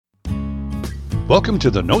Welcome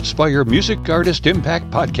to the Notespire Music Artist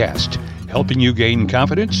Impact Podcast, helping you gain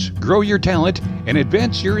confidence, grow your talent, and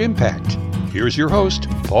advance your impact. Here's your host,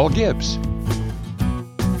 Paul Gibbs.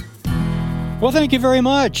 Well, thank you very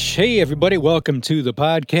much. Hey, everybody. Welcome to the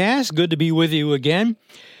podcast. Good to be with you again.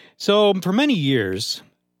 So for many years,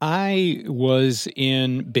 I was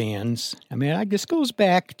in bands. I mean, this goes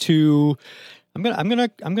back to, I'm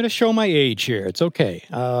gonna show my age here. It's okay.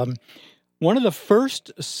 One of the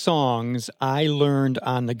first songs I learned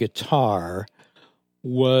on the guitar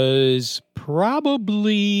was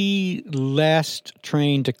probably Last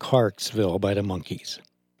Train to Clarksville by the Monkees.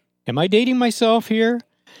 Am I dating myself here?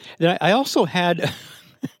 I also had,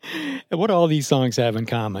 what do all these songs have in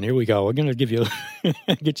common? Here we go. We're going to give you,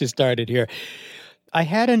 get you started here. I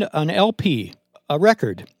had an LP, a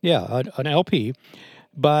record, an LP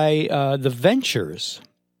by The Ventures.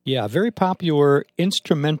 Yeah, a very popular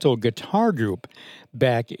instrumental guitar group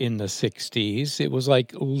back in the 60s. It was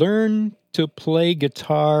like Learn to Play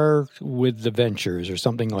Guitar with the Ventures or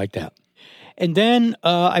something like that. And then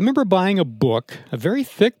I remember buying a book, a very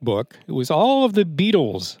thick book. It was all of the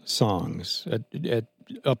Beatles songs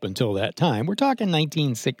up until that time. We're talking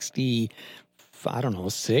 1960, I don't know,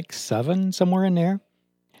 6, 7, somewhere in there.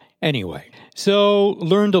 Anyway, so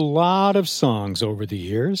learned a lot of songs over the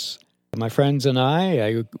years. My friends and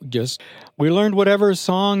we learned whatever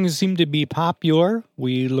songs seemed to be popular.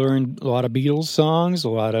 We learned a lot of Beatles songs, a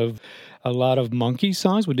lot of Monkees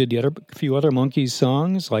songs. We did a few other Monkees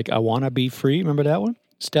songs, like I Wanna Be Free. Remember that one?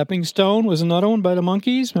 Stepping Stone was another one by the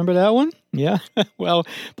Monkees. Remember that one? Yeah. Well,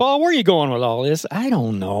 Paul, where are you going with all this? I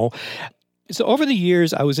don't know. So over the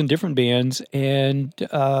years, I was in different bands, and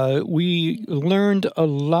we learned a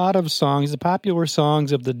lot of songs, the popular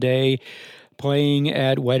songs of the day, playing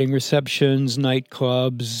at wedding receptions,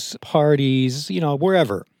 nightclubs, parties,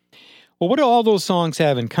 wherever. Well, what do all those songs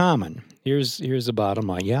have in common? Here's the bottom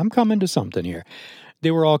line. Yeah, I'm coming to something here.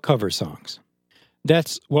 They were all cover songs.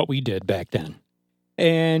 That's what we did back then.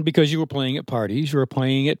 And because you were playing at parties, you were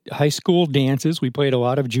playing at high school dances. We played a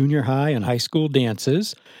lot of junior high and high school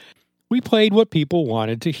dances. We played what people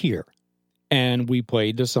wanted to hear. And we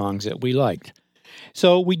played the songs that we liked.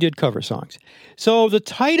 So we did cover songs. So the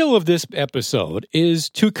title of this episode is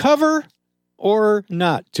To Cover or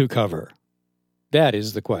Not to Cover? That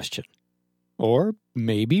is the question. Or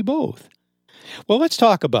maybe both. Well, let's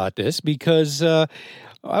talk about this because I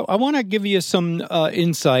want to give you some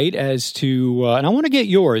insight as to, and I want to get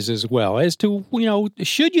yours as well, as to,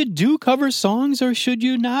 should you do cover songs or should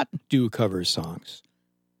you not do cover songs?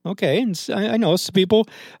 Okay, and I know some people,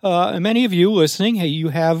 many of you listening, hey, you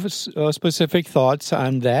have specific thoughts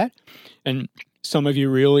on that, and some of you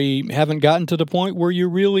really haven't gotten to the point where you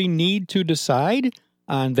really need to decide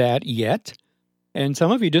on that yet, and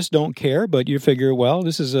some of you just don't care, but you figure, well,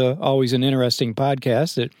 this is always an interesting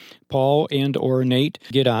podcast that Paul and or Nate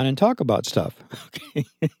get on and talk about stuff. Okay,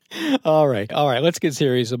 all right, let's get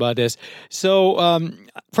serious about this. So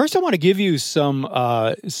first I want to give you some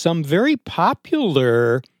very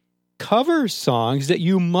popular cover songs that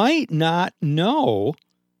you might not know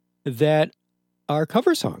that are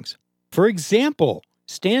cover songs. For example,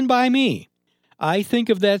 Stand By Me. I think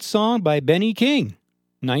of that song by Benny King,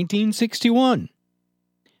 1961.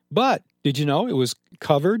 But did you know it was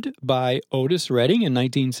covered by Otis Redding in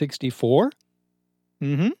 1964?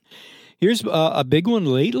 Here's a big one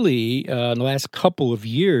lately, in the last couple of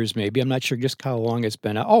years maybe. I'm not sure just how long it's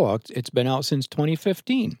been out. Oh, it's been out since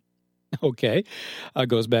 2015. Okay,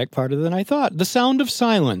 goes back farther than I thought. The Sound of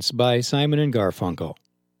Silence by Simon and Garfunkel.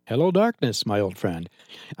 Hello, Darkness, my old friend.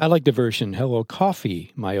 I like the version, Hello,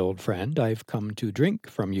 Coffee, my old friend. I've come to drink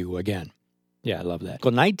from you again. Yeah, I love that.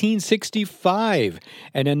 1965,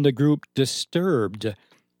 and then the group Disturbed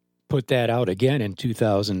put that out again in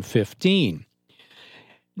 2015.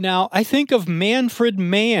 Now, I think of Manfred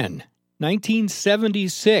Mann,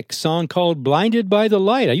 1976, song called Blinded by the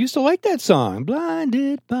Light. I used to like that song,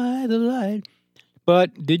 Blinded by the Light.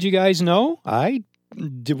 But did you guys know? I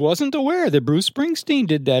wasn't aware that Bruce Springsteen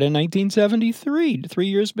did that in 1973, 3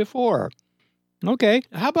 years before. Okay,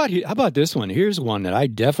 how about this one? Here's one that I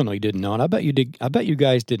definitely didn't know, and I bet you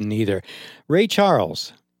guys didn't either. Ray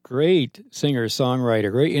Charles, great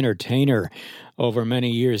singer-songwriter, great entertainer over many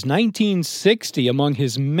years. 1960, among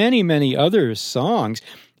his many, many other songs,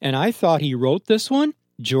 and I thought he wrote this one,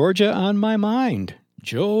 Georgia on My Mind.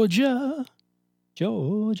 Georgia.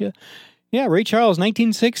 Yeah, Ray Charles,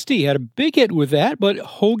 1960, had a big hit with that, but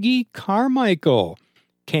Hoagy Carmichael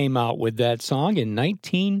came out with that song in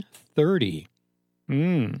 1930.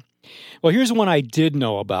 Well, here's one I did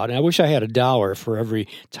know about, and I wish I had $1 for every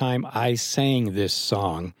time I sang this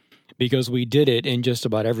song, because we did it in just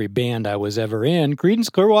about every band I was ever in.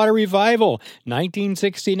 Creedence Clearwater Revival,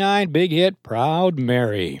 1969, big hit, Proud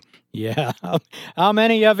Mary. Yeah. How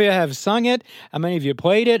many of you have sung it? How many of you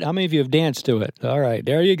played it? How many of you have danced to it? All right,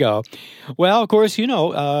 there you go. Well, of course,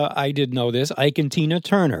 I did know this. Ike and Tina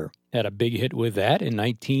Turner had a big hit with that in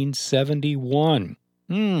 1971.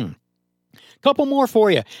 Couple more for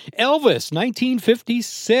you. Elvis,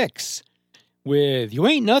 1956, with You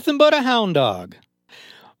Ain't Nothing But a Hound Dog.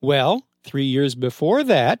 Well, 3 years before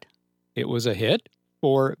that, it was a hit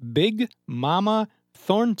for Big Mama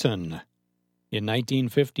Thornton in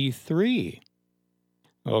 1953.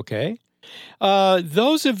 Okay.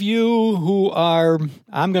 Those of you who are,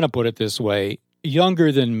 I'm going to put it this way,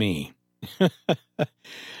 younger than me.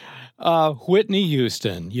 Whitney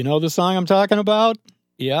Houston. You know the song I'm talking about?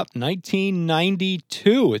 Yep,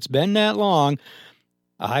 1992. It's been that long.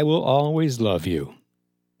 I Will Always Love You.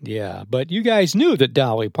 Yeah, but you guys knew that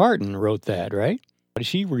Dolly Parton wrote that, right?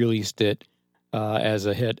 She released it as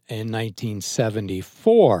a hit in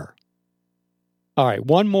 1974. All right,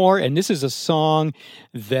 one more, and this is a song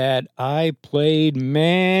that I played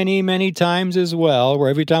many, many times as well, where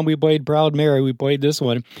every time we played Proud Mary, we played this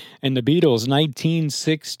one, and the Beatles,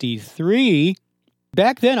 1963.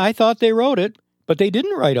 Back then, I thought they wrote it, but they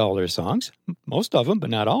didn't write all their songs, most of them, but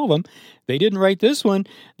not all of them. They didn't write this one.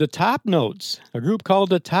 The Top Notes, a group called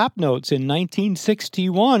the Top Notes in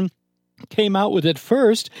 1961, came out with it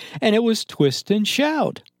first, and it was Twist and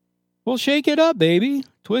Shout. Well, shake it up, baby.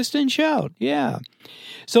 Twist and shout. Yeah.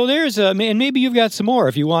 So there's and maybe you've got some more.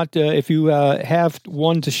 If you want, if you have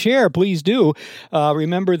one to share, please do.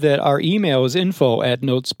 Remember that our email is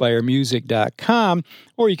info@notespiremusic.com,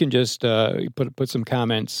 or you can just put some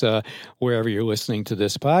comments wherever you're listening to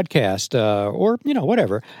this podcast, or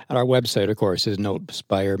whatever. And our website, of course, is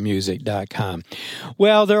notespiremusic.com.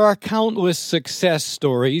 Well, there are countless success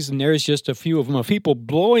stories, and there's just a few of them of people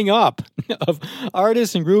blowing up, of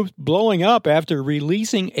artists and groups blowing up after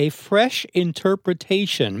releasing a fresh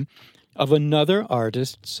interpretation of another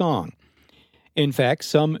artist's song. In fact,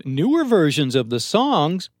 some newer versions of the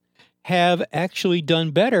songs have actually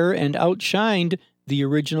done better and outshined the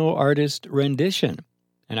original artist rendition.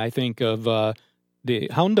 And I think of the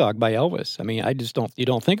Hound Dog by Elvis. I mean, you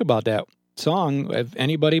don't think about that song of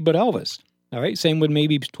anybody but Elvis. All right, same with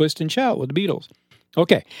maybe Twist and Shout with the Beatles.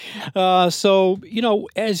 Okay, so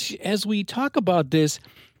as we talk about this,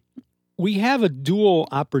 we have a dual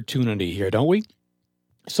opportunity here, don't we?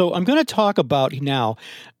 So I'm going to talk about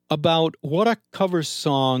what a cover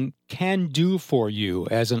song can do for you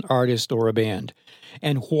as an artist or a band,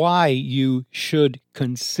 and why you should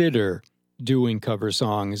consider doing cover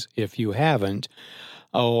songs if you haven't,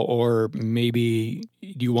 or maybe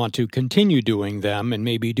you want to continue doing them and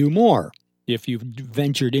maybe do more if you've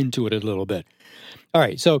ventured into it a little bit. All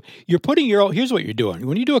right, so here's what you're doing.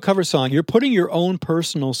 When you do a cover song, you're putting your own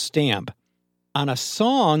personal stamp on a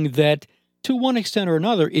song that, to one extent or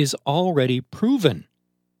another, is already proven.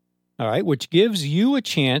 All right, which gives you a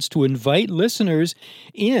chance to invite listeners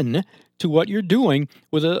in to what you're doing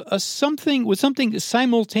with something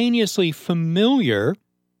simultaneously familiar,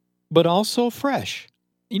 but also fresh.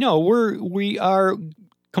 We are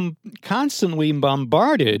constantly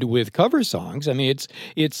bombarded with cover songs. I mean,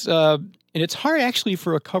 it's hard actually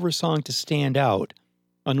for a cover song to stand out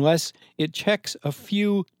unless it checks a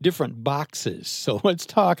few different boxes. So let's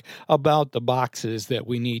talk about the boxes that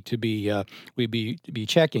we need to be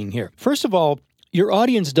checking here. First of all, your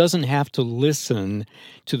audience doesn't have to listen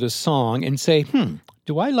to the song and say,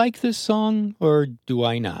 do I like this song or do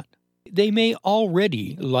I not? They may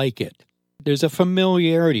already like it. There's a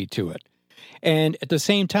familiarity to it. And at the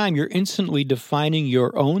same time, you're instantly defining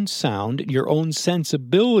your own sound, your own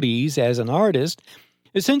sensibilities as an artist,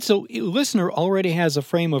 since the listener already has a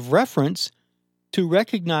frame of reference to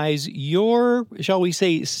recognize your, shall we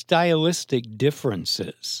say, stylistic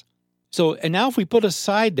differences. So, and now if we put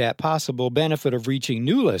aside that possible benefit of reaching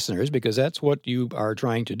new listeners, because that's what you are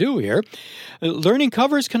trying to do here, learning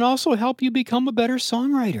covers can also help you become a better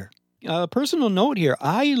songwriter. A personal note here,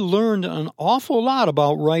 I learned an awful lot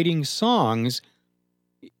about writing songs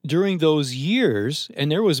during those years,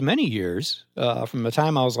 and there was many years, from the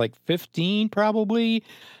time I was like 15 probably,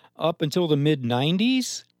 up until the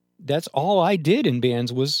mid-90s. That's all I did in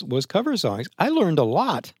bands was cover songs. I learned a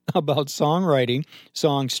lot about songwriting,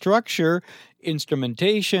 song structure,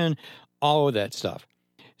 instrumentation, all of that stuff.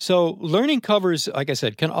 So learning covers, like I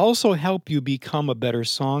said, can also help you become a better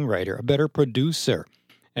songwriter, a better producer,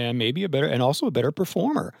 and maybe also a better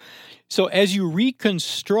performer. So as you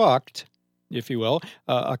reconstruct, if you will,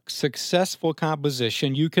 a successful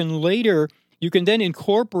composition, you can later You can then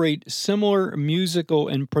incorporate similar musical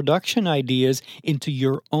and production ideas into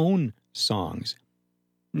your own songs.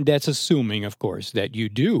 That's assuming, of course, that you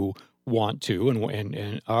do want to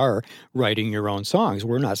and are writing your own songs.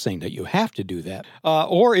 We're not saying that you have to do that.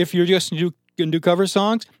 Or if you're just can do cover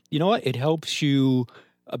songs, you know what? It helps you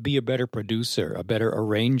be a better producer, a better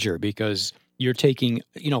arranger, because you're taking,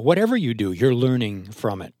 whatever you do, you're learning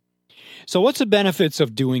from it. So what's the benefits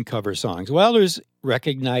of doing cover songs? Well, there's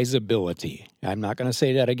recognizability. I'm not going to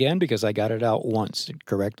say that again because I got it out once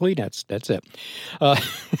correctly. That's it.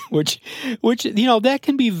 Which that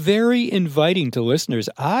can be very inviting to listeners.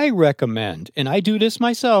 I recommend, and I do this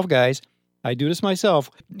myself, guys. I do this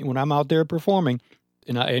myself when I'm out there performing,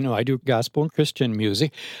 and I do gospel and Christian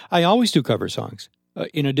music. I always do cover songs.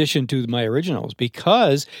 In addition to my originals,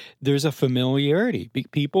 because there's a familiarity.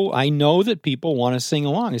 I know that people want to sing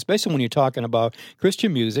along, especially when you're talking about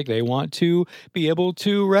Christian music. They want to be able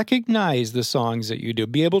to recognize the songs that you do,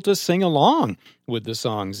 be able to sing along with the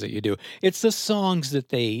songs that you do. It's the songs that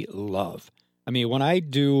they love. I mean, when I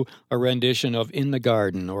do a rendition of In the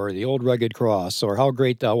Garden or The Old Rugged Cross or How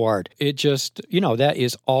Great Thou Art, it just, that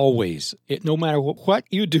is always, no matter what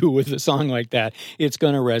you do with a song like that, it's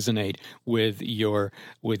going to resonate with your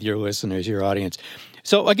listeners, your audience.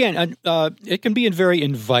 So again, it can be very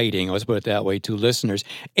inviting, let's put it that way, to listeners.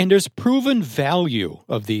 And there's proven value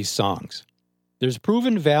of these songs. There's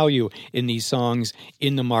proven value in these songs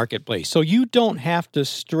in the marketplace. So you don't have to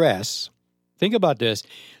stress. Think about this.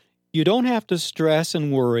 You don't have to stress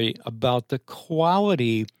and worry about the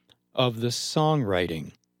quality of the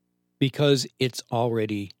songwriting because it's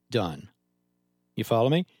already done. You follow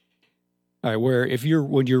me? All right,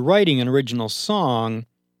 when you're writing an original song,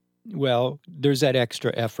 well, there's that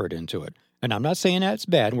extra effort into it. And I'm not saying that's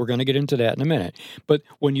bad, and we're going to get into that in a minute. But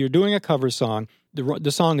when you're doing a cover song,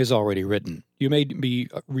 the song is already written. You may be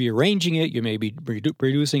rearranging it, you may be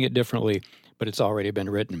producing it differently, but it's already been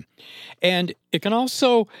written. And it can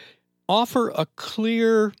also offer a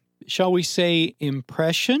clear, shall we say,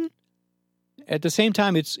 impression. At the same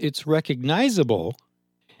time, it's recognizable.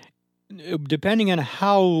 Depending on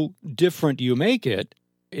how different you make it,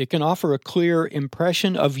 it can offer a clear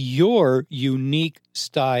impression of your unique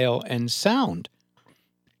style and sound.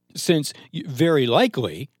 Since very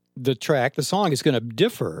likely the song is going to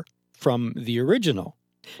differ from the original.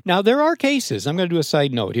 Now, there are cases. I'm going to do a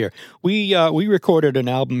side note here. We recorded an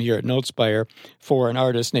album here at Notespire for an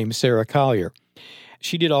artist named Sarah Collier.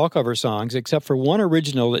 She did all cover songs except for one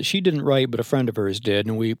original that she didn't write, but a friend of hers did,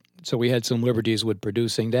 and we had some liberties with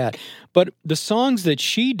producing that. But the songs that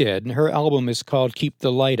she did, and her album is called Keep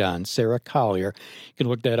the Light On, Sarah Collier. You can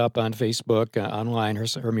look that up on Facebook, online.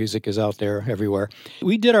 Her music is out there everywhere.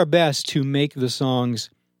 We did our best to make the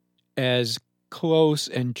songs as close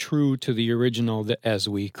and true to the original as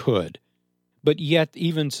we could. But yet,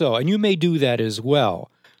 even so, and you may do that as well,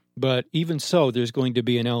 but even so, there's going to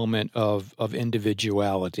be an element of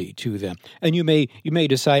individuality to them. And you may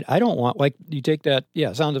decide, I don't want, like you take that,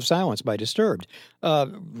 Sound of Silence by Disturbed.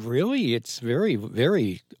 Really, it's very,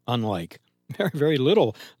 very unlike, very, very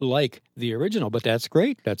little like the original, but that's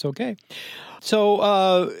great. That's okay.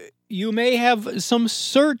 So you may have some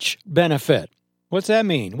search benefit. What's that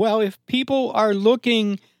mean? Well, if people are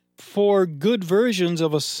looking for good versions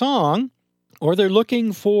of a song, or they're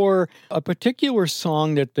looking for a particular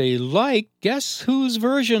song that they like, guess whose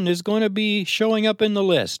version is going to be showing up in the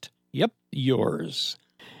list? Yep, yours.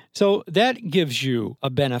 So that gives you a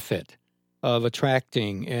benefit of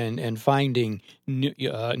attracting and finding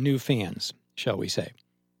new fans, shall we say.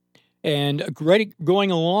 And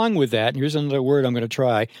going along with that, and here's another word I'm going to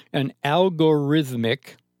try, an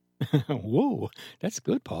algorithmic. Whoa, that's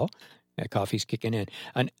good, Paul. That coffee's kicking in.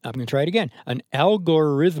 I'm going to try it again. An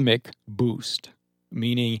algorithmic boost,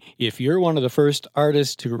 meaning if you're one of the first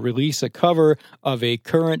artists to release a cover of a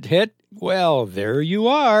current hit, well, there you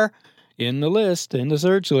are in the list, in the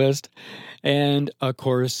search list. And, of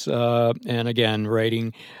course, and again,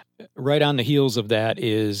 writing right on the heels of that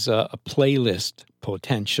is a playlist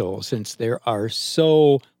potential, since there are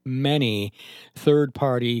so many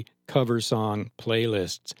third-party cover song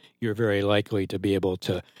playlists. You're very likely to be able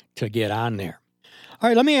to get on there. All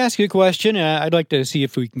right, let me ask you a question. I'd like to see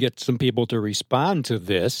if we can get some people to respond to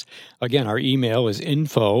this. Again, our email is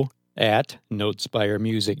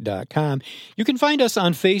info@notespiremusic.com. You can find us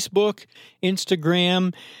on Facebook,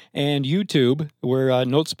 Instagram, and YouTube. We're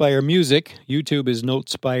Notespire Music. YouTube is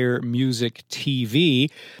Notespire Music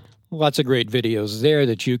TV. Lots of great videos there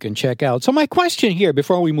that you can check out. So my question here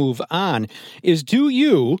before we move on is, do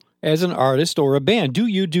you, as an artist or a band, do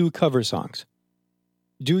you do cover songs?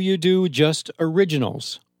 Do you do just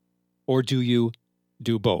originals? Or do you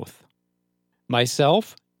do both?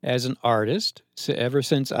 Myself, as an artist, ever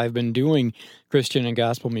since I've been doing Christian and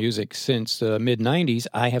gospel music since the mid-'90s,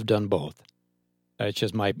 I have done both. It's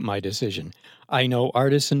just my decision. I know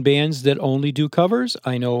artists and bands that only do covers.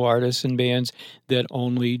 I know artists and bands that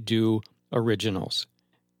only do originals.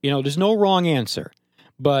 There's no wrong answer.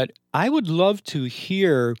 But I would love to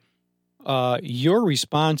hear your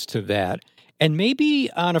response to that. And maybe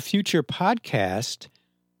on a future podcast,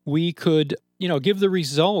 we could, give the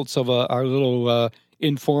results of our little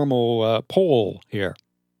informal poll here.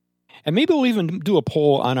 And maybe we'll even do a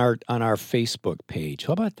poll on our Facebook page.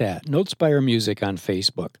 How about that? Notespire Music on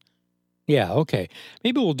Facebook. Yeah, okay.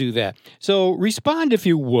 Maybe we'll do that. So respond if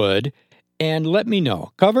you would, and let me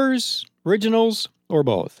know. Covers, originals, or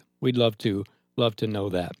both. We'd love to know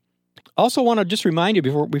that. Also want to just remind you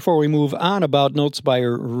before we move on about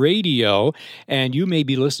Notespire Radio, and you may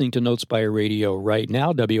be listening to Notespire Radio right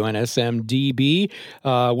now, WNSM-DB.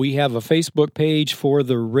 We have a Facebook page for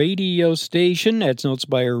the radio station. That's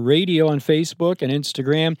Notespire Radio on Facebook and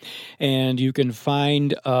Instagram, and you can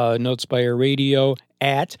find Notespire Radio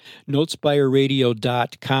at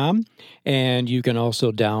notespireradio.com, and you can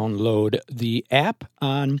also download the app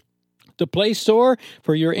on the Play Store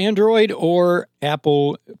for your Android or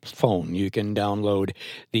Apple phone. You can download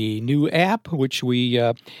the new app, which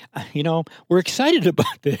we're excited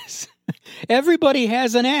about this. Everybody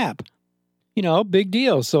has an app. Big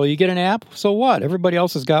deal. So you get an app, so what? Everybody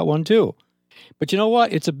else has got one too. But you know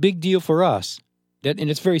what? It's a big deal for us. And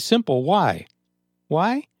it's very simple. Why?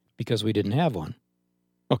 Why? Because we didn't have one.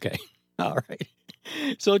 Okay. All right.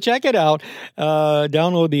 So check it out.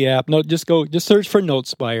 Download the app. Just search for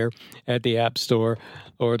Notespire at the App Store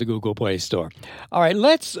or the Google Play Store. All right,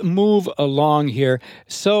 let's move along here.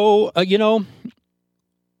 So,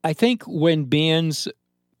 I think when bands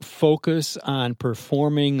focus on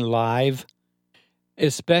performing live,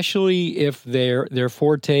 especially if their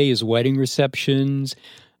forte is wedding receptions,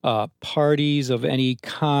 parties of any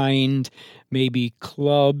kind, maybe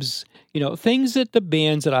clubs, things that the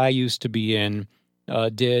bands that I used to be in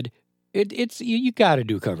did. You got to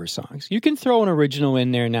do cover songs. You can throw an original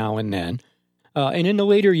in there now and then. And in the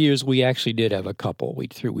later years, we actually did have a couple. We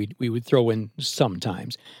would throw in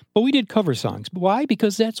sometimes, but we did cover songs. Why?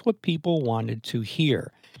 Because that's what people wanted to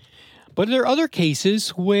hear. But there are other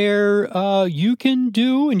cases where you can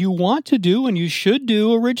do, and you want to do, and you should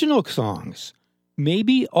do original songs.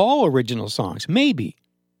 Maybe all original songs. Maybe.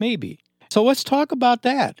 So let's talk about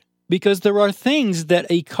that, because there are things that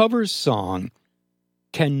a cover song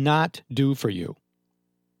cannot do for you.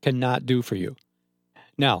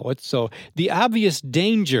 Now, the obvious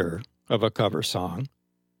danger of a cover song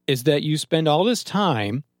is that you spend all this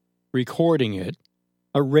time recording it,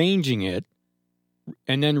 arranging it,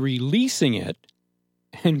 and then releasing it,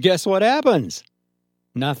 and guess what happens?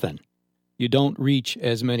 Nothing. You don't reach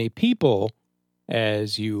as many people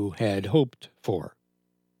as you had hoped for.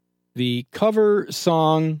 The cover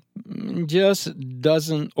song just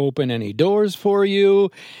doesn't open any doors for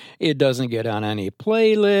you. It doesn't get on any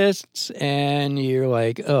playlists. And you're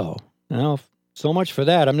like, oh, well, so much for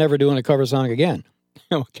that. I'm never doing a cover song again.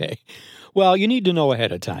 Okay. Well, you need to know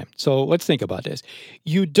ahead of time. So let's think about this.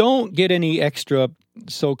 You don't get any extra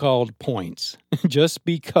so-called points just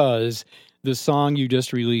because the song you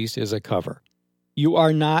just released is a cover. You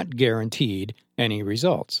are not guaranteed any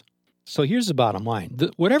results. So here's the bottom line.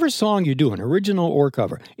 Whatever song you do, an original or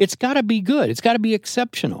cover, it's got to be good. It's got to be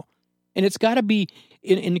exceptional. And it's got to be,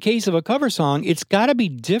 in the case of a cover song, it's got to be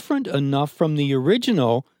different enough from the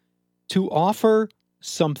original to offer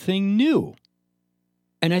something new.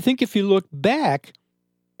 And I think if you look back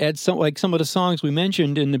at some of the songs we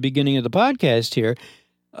mentioned in the beginning of the podcast here,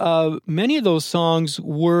 many of those songs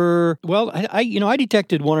were, well, I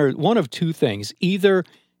detected one of two things. Either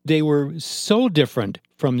they were so different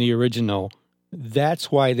from the original,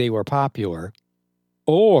 that's why they were popular.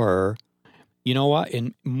 Or, you know what,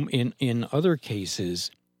 in other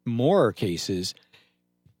cases, more cases,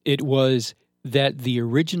 it was that the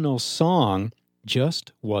original song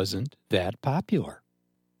just wasn't that popular.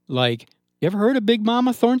 Like, you ever heard of Big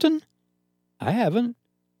Mama Thornton? I haven't.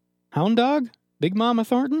 Hound Dog? Big Mama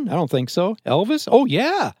Thornton? I don't think so. Elvis? Oh,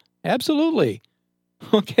 yeah, absolutely.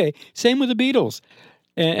 Okay, same with the Beatles.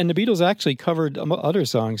 And the Beatles actually covered other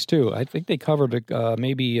songs, too. I think they covered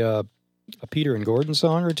maybe a Peter and Gordon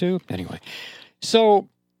song or two. Anyway, so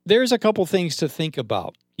there's a couple things to think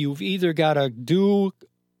about. You've either got to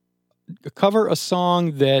cover a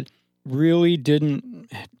song that really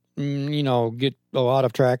didn't, get a lot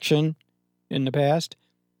of traction in the past,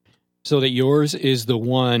 so that yours is the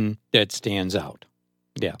one that stands out.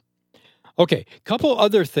 Yeah. Okay, couple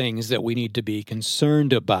other things that we need to be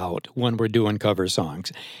concerned about when we're doing cover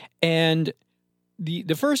songs. And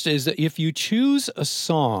the first is that if you choose a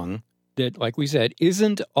song that, like we said,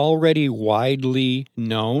 isn't already widely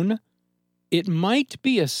known, it might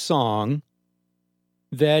be a song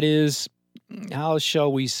that is, how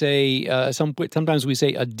shall we say, sometimes we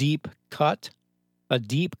say a deep cut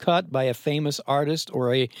by a famous artist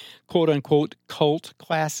or a quote-unquote cult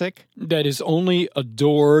classic that is only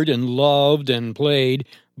adored and loved and played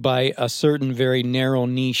by a certain very narrow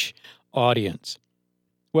niche audience.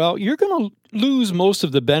 Well, you're going to lose most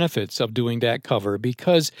of the benefits of doing that cover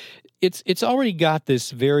because it's already got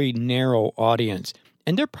this very narrow audience,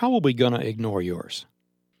 and they're probably going to ignore yours.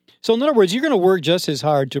 So in other words, you're going to work just as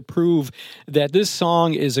hard to prove that this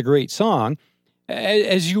song is a great song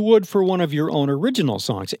as you would for one of your own original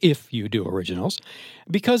songs, if you do originals,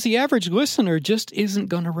 because the average listener just isn't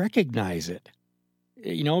going to recognize it.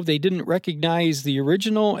 You know, they didn't recognize the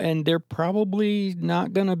original, and they're probably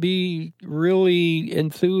not going to be really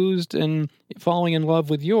enthused and falling in love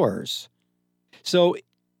with yours. So,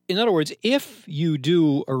 in other words, if you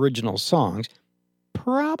do original songs,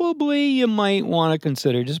 probably you might want to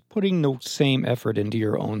consider just putting the same effort into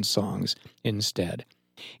your own songs instead.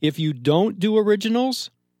 If you don't do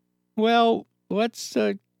originals, well, let's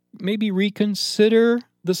maybe reconsider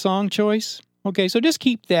the song choice. Okay, so just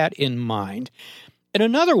keep that in mind. And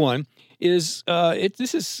another one is,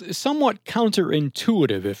 this is somewhat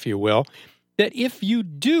counterintuitive, if you will, that if you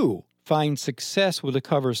do find success with a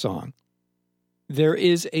cover song, there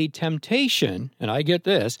is a temptation, and I get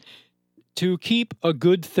this, to keep a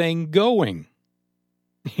good thing going.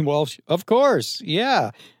 Well, of course,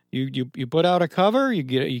 yeah. You put out a cover, you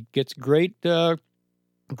get great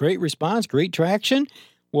response, great traction.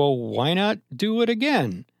 Well, why not do it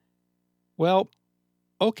again? Well,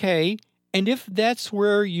 okay. And if that's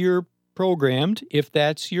where you're programmed, if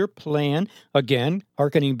that's your plan, again,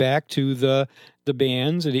 hearkening back to the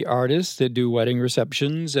bands or the artists that do wedding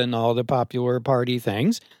receptions and all the popular party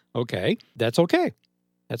things, okay, that's okay.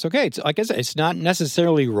 That's okay. It's, like I said, it's not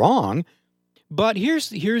necessarily wrong, but here's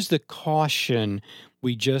the caution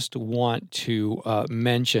we just want to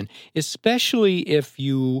mention, especially if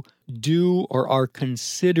you do or are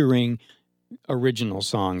considering original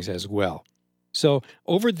songs as well. So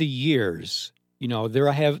over the years, you know,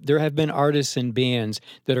 there have been artists and bands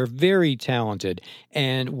that are very talented,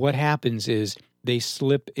 and what happens is they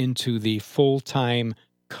slip into the full-time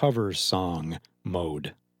cover song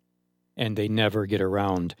mode, and they never get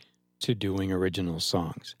around to doing original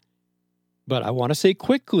songs. But I want to say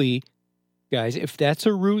quickly, guys, if that's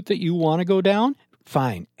a route that you want to go down,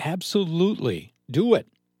 fine, absolutely, do it.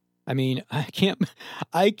 I mean, I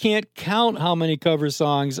can't count how many cover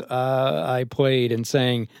songs I played and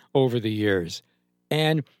sang over the years.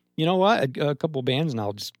 And you know what? A couple bands, and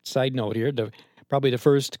I'll just side note here, probably the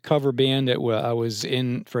first cover band that I was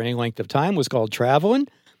in for any length of time was called Travelin'.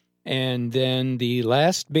 And then the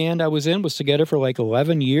last band I was in was together for like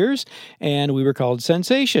 11 years, and we were called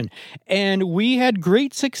Sensation. And we had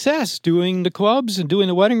great success doing the clubs and doing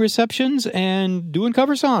the wedding receptions and doing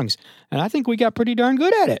cover songs. And I think we got pretty darn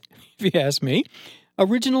good at it, if you ask me.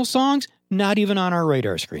 Original songs, not even on our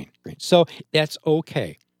radar screen. So that's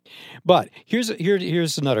okay. But here's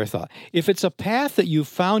another thought. If it's a path that you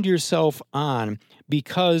found yourself on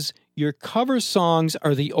because your cover songs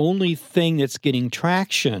are the only thing that's getting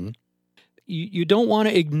traction, you don't want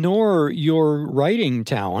to ignore your writing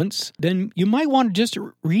talents, then you might want to just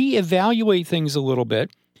reevaluate things a little bit,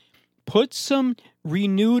 put some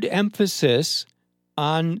renewed emphasis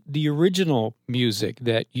on the original music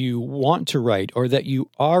that you want to write or that you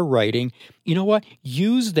are writing. You know what?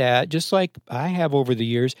 Use that, just like I have over the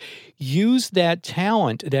years, use that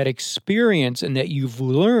talent, that experience, and that you've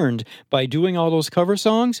learned by doing all those cover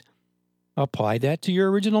songs. Apply that to your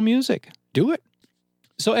original music. Do it.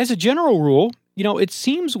 So as a general rule, you know, it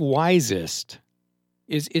seems wisest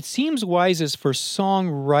for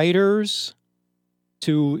songwriters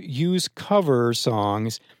to use cover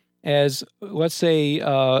songs as, let's say,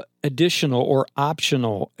 additional or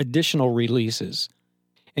optional additional releases.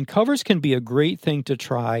 And covers can be a great thing to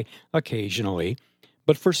try occasionally,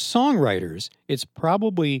 but for songwriters, it's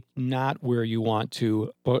probably not where you want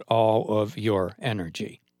to put all of your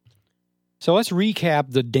energy. So let's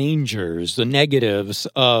recap the dangers, the negatives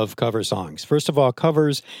of cover songs. First of all,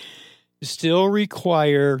 covers still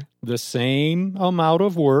require the same amount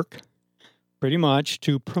of work, pretty much,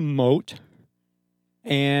 to promote.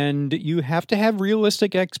 And you have to have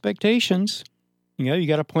realistic expectations. You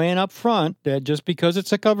got to plan up front that just because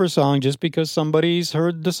it's a cover song, just because somebody's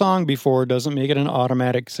heard the song before, doesn't make it an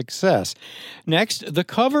automatic success. Next, the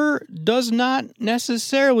cover does not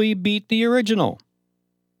necessarily beat the original.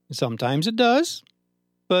 Sometimes it does,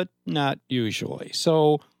 but not usually.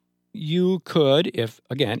 So you could, if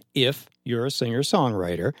you're a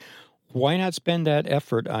singer-songwriter, why not spend that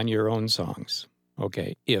effort on your own songs?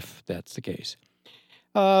 Okay, if that's the case.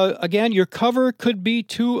 Again, your cover could be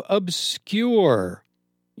too obscure,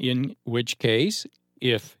 in which case,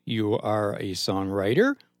 if you are a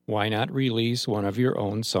songwriter, why not release one of your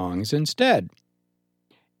own songs instead?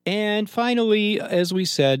 And finally, as we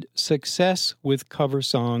said, success with cover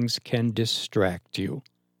songs can distract you.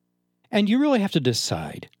 And you really have to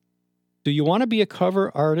decide. Do you want to be a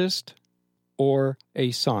cover artist or a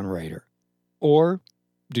songwriter? Or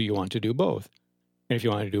do you want to do both? And if you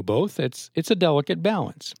want to do both, it's a delicate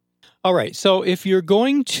balance. All right, so if you're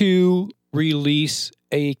going to release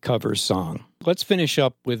a cover song, let's finish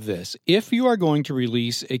up with this. If you are going to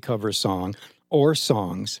release a cover song or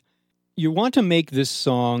songs, you want to make this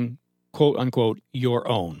song, quote unquote, your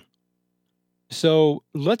own. So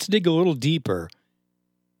let's dig a little deeper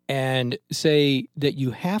and say that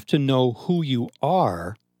you have to know who you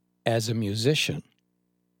are as a musician.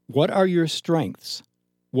 What are your strengths?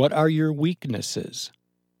 What are your weaknesses?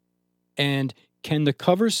 And can the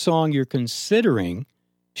cover song you're considering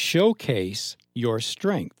showcase your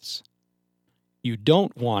strengths? You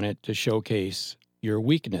don't want it to showcase your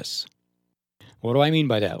weakness. What do I mean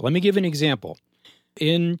by that? Let me give an example.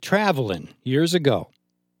 In traveling years ago,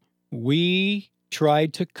 we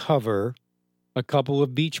tried to cover a couple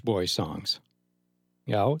of Beach Boys songs.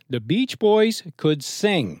 The Beach Boys could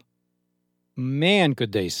sing. Man,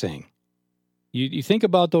 could they sing. You think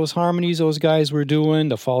about those harmonies those guys were doing,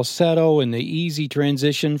 the falsetto and the easy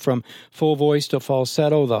transition from full voice to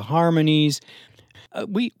falsetto, the harmonies.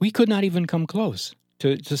 We could not even come close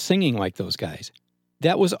to singing like those guys.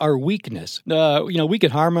 That was our weakness. We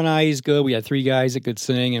could harmonize good. We had three guys that could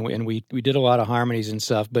sing, and we did a lot of harmonies and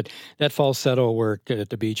stuff, but that falsetto work that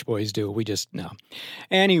the Beach Boys do, we just, no.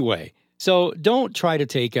 Anyway, so don't try to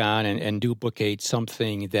take on and duplicate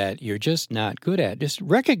something that you're just not good at. Just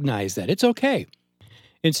recognize that. It's okay.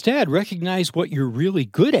 Instead, recognize what you're really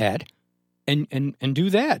good at and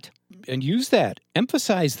do that and use that.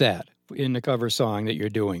 Emphasize that in the cover song that you're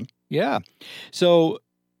doing. Yeah. So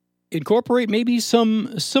incorporate maybe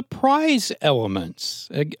some surprise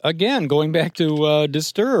elements. Again, going back to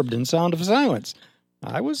Disturbed and Sound of Silence.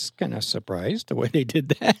 I was kind of surprised the way they did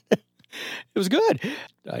that. It was good.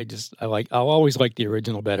 I'll always like the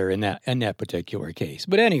original better in that particular case.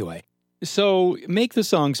 But anyway, so make the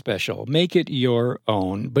song special, make it your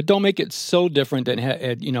own, but don't make it so different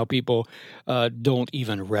that people don't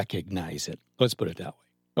even recognize it. Let's put it that way.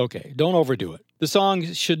 Okay, don't overdo it. The song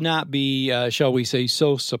should not be, shall we say,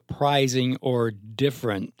 so surprising or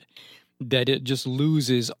different that it just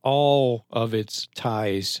loses all of its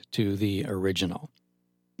ties to the original.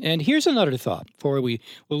 And here's another thought before we'll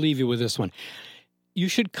leave you with this one. You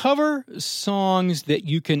should cover songs that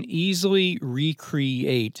you can easily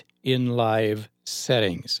recreate in live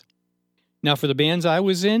settings. Now, for the bands I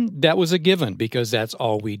was in, that was a given because that's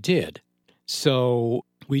all we did. So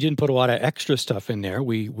we didn't put a lot of extra stuff in there.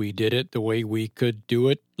 We did it the way we could do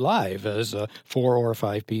it live as a 4 or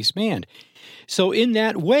 5 piece band. So in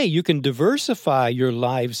that way, you can diversify your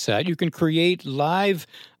live set. You can create live,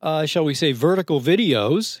 shall we say, vertical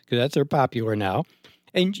videos, because they're popular now.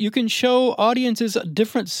 And you can show audiences a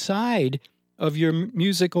different side of your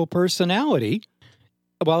musical personality,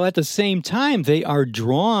 while at the same time they are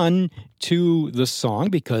drawn to the song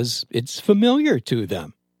because it's familiar to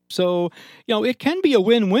them. So, it can be a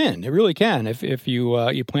win-win. It really can if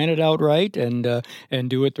you plan it out right and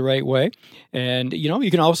do it the right way. And,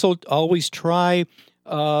 you can also always try,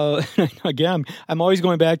 again, I'm always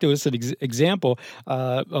going back to this example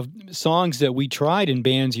of songs that we tried in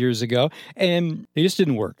bands years ago, and they just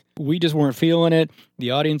didn't work. We just weren't feeling it.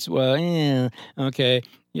 The audience, okay.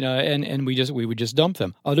 And we would just dump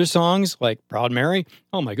them. Other songs like Proud Mary,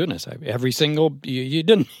 oh my goodness, every single, you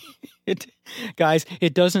didn't, guys,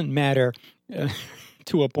 it doesn't matter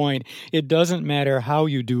to a point. It doesn't matter how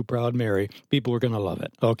you do Proud Mary. People are going to love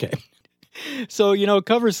it. Okay. So,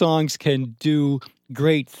 cover songs can do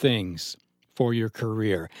great things for your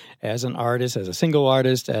career as an artist, as a single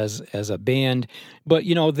artist, as a band. But,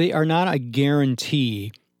 they are not a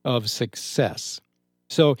guarantee of success.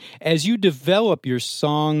 So as you develop your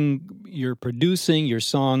song, your producing, your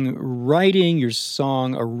song writing, your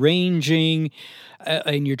song arranging,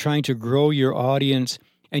 and you're trying to grow your audience,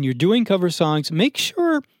 and you're doing cover songs, make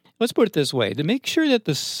sure, let's put it this way, to make sure that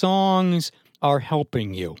the songs are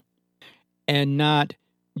helping you and not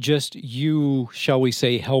just you, shall we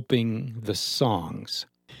say, helping the songs.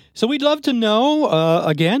 So we'd love to know,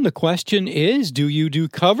 again, the question is, do you do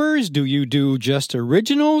covers? Do you do just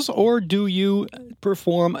originals? Or do you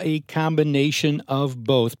perform a combination of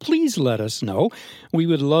both? Please let us know. We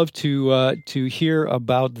would love to hear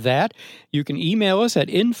about that. You can email us at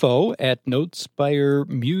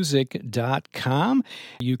info@notespiremusic.com.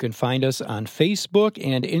 You can find us on Facebook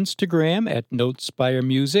and Instagram at Notespire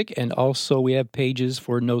Music, and also we have pages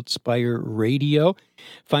for Notespire Radio.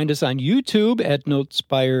 Find us on YouTube at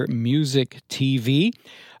Notespire Music TV.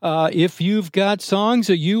 If you've got songs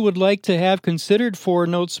that you would like to have considered for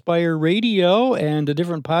Notespire Radio and the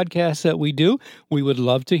different podcasts that we do, we would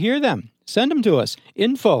love to hear them. Send them to us.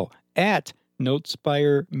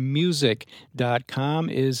 info@notespiremusic.com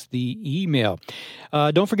is the email.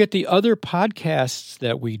 Don't forget the other podcasts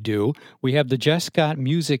that we do. We have the Jess Scott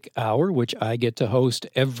Music Hour, which I get to host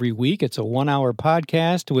every week. It's a 1-hour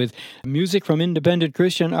podcast with music from independent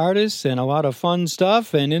Christian artists and a lot of fun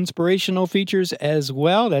stuff and inspirational features as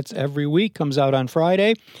well. That's every week, comes out on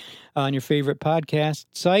Friday on your favorite podcast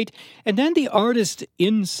site. And then the Artist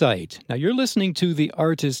Insight. Now, you're listening to the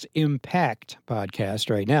Artist Impact podcast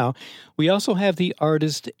right now. We also have the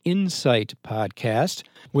Artist Insight podcast,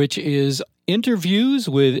 which is interviews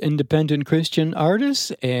with independent Christian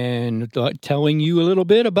artists and telling you a little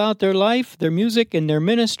bit about their life, their music, and their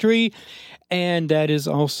ministry. And that is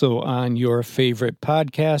also on your favorite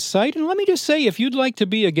podcast site. And let me just say, if you'd like to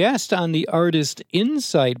be a guest on the Artist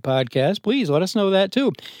Insight podcast, please let us know that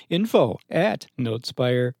too.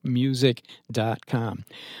 info@notespiremusic.com.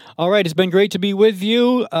 All right, it's been great to be with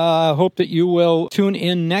you. Hope that you will tune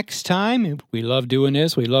in next time. We love doing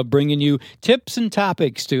this. We love bringing you tips and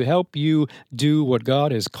topics to help you do what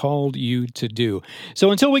God has called you to do.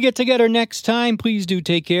 So until we get together next time, please do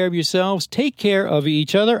take care of yourselves. Take care of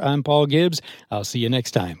each other. I'm Paul Gibbs. I'll see you next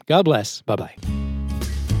time. God bless. Bye-bye.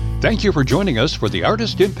 Thank you for joining us for the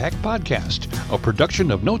Artist Impact Podcast, a production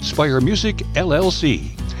of Notespire Music,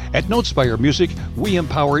 LLC. At Notespire Music, we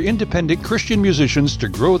empower independent Christian musicians to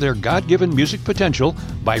grow their God-given music potential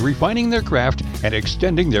by refining their craft and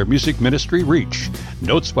extending their music ministry reach.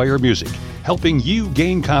 Notespire Music, helping you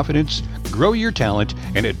gain confidence, grow your talent,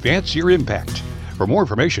 and advance your impact. For more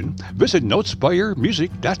information, visit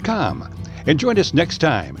notespiremusic.com. And join us next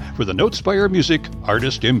time for the Notespire Music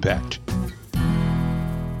Artist Impact.